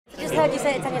heard you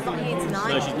say that Tanya's not here tonight.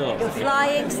 No, she's not. You're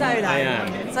flying solo. I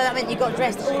am. So that meant you got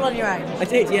dressed all on your own. I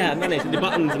did, yeah, I managed. The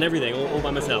buttons and everything, all by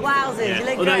myself. Wowzers, yeah. you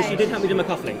look Although great. she did help me do my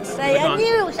cufflinks. I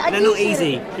knew they're she not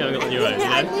easy going on your own.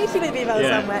 Yeah, I knew she would be well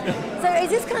Yeah. somewhere. So is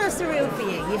this kind of surreal for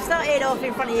you? You've started off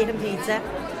in front of your computer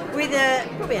with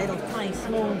probably a little tiny,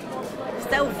 small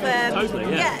stealth,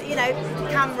 Totally, yeah. you know,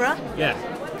 camera. Yeah.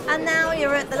 And now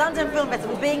you're at the London Film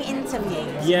Festival being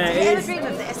interviewed. Yeah, Did you it ever is. dream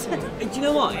of this? Do you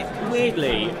know what?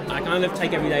 Weirdly, I kind of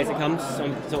take every day as it comes,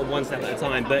 sort of one step at a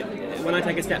time. But when I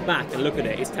take a step back and look at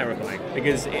it, it's terrifying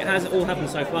because it has all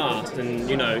happened so fast, and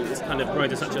you know, it's kind of grown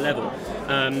to such a level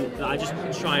that I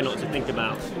just try not to think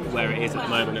about where it is at the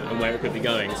moment and where it could be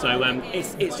going. So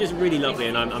it's just really lovely,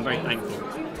 and I'm very thankful.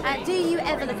 Do you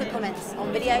ever look at comments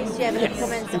on videos? Do you ever look at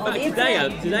comments In on fact, the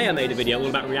internet? today I made a video all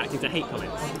about reacting to hate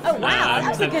comments. Oh wow,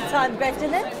 that's a good time question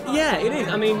then. Yeah, it is.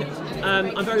 I mean,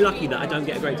 I'm very lucky that I don't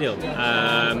get a great deal.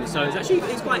 So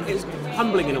it's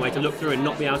humbling in a way to look through and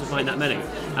not be able to find that many.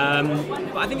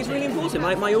 But I think it's really important.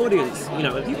 My audience, you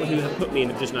know, the people who have put me in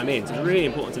the position I'm in, so it's really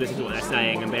important to listen to what they're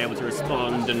saying and be able to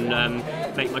respond and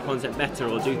make my content better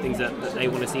or do things that they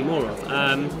want to see more of.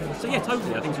 So yeah,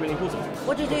 totally. I think it's really important.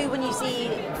 What do you do when you see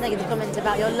negative comments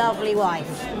about your lovely wife?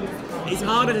 It's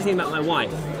harder to think about my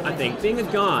wife, I think. Being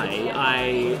a guy,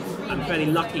 I'm fairly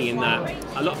lucky in that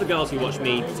a lot of the girls who watch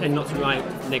me tend not to write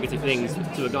negative things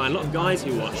to a guy. And a lot of guys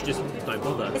who watch just don't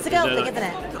bother. It's a girl thing, isn't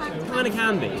it? Kind of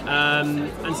can be.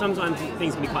 And sometimes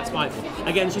things can be quite spiteful.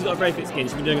 Again, she's got a very thick skin.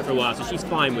 She's been doing it for a while, so she's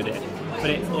fine with it. But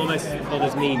it almost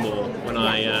bothers me more when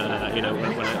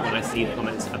when I see the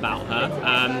comments about her.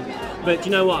 But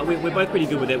you know what? We're both pretty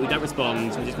good with it. We don't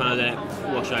respond. We just kind of let it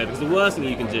wash over. Because the worst thing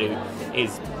you can do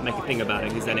is make a thing about it,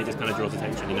 because then it just kind of draws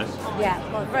attention, you know? Yeah,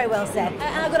 well, very well said. And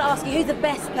I've got to ask you, who's the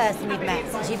best person you've met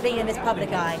since you've been in this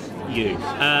public eye? You.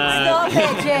 Stop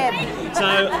it, Jim! So,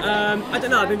 I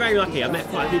don't know, I've been very lucky. I've met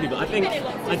quite a few people. I think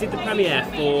I did the premiere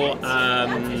for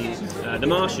The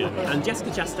Martian, and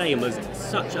Jessica Chastain was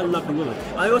such a lovely woman.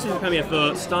 I also did the premiere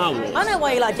for Star Wars. I know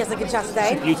why you like Jessica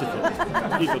Chastain.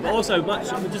 Beautiful. Beautiful. But also,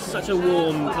 just such a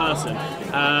warm person.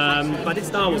 But I did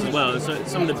Star Wars as well, and so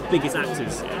some of the biggest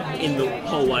actors in the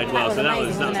whole wide world. So that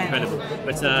was incredible.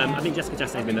 But I think Jessica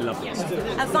Chastain's been the loveliest.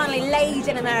 And finally, Late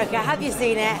in America. Have you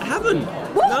seen it? I haven't.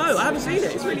 What? No, I haven't seen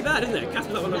it. It's really bad, isn't it?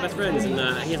 Casper's like one of my best friends, and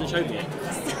he hasn't showed me it.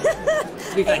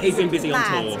 To be fair, he's been busy on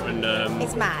tour, and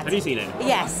it's mad. Have you seen it?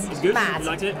 Yes. It's good. Mad. You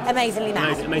liked it? Amazingly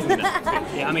mad. Amazingly mad.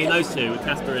 Yeah, I mean those two,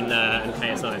 Casper and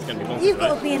KSI, it's going to be bonkers. You've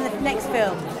got to be in the next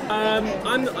film.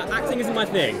 Acting isn't my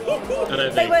thing. I don't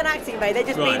think. They weren't acting, mate. They're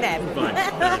just Right, being them. fine.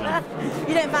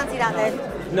 You don't fancy that then?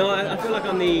 No, I feel like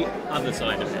I'm the other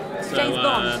side of it. So, James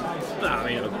Bond. Well, I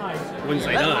mean, I wouldn't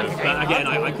say no, but again,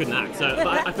 I couldn't act. So,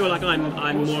 but I feel like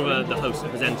I'm more of the host, the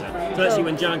presenter. So actually,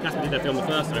 when Joe and Casper did their film the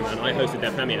first time around, I hosted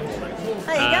their premiere for them.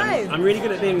 There you go. I'm really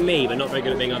good at being me, but not very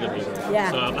good at being other people.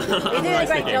 Yeah. So You're doing a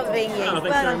great job being you. Oh,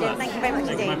 Well done, Jim. Thank you very much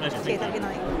indeed. My pleasure. Cheers. Have a good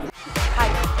night. Hi.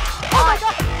 Oh my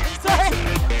God! Sorry.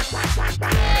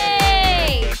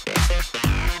 Hey!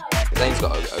 Zane's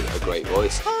got a great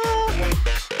voice.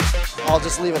 I'll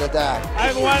just leave it at that.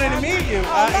 I've been wanting to meet you. We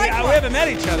haven't met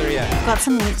each other yet. Got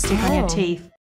some lipstick on your teeth.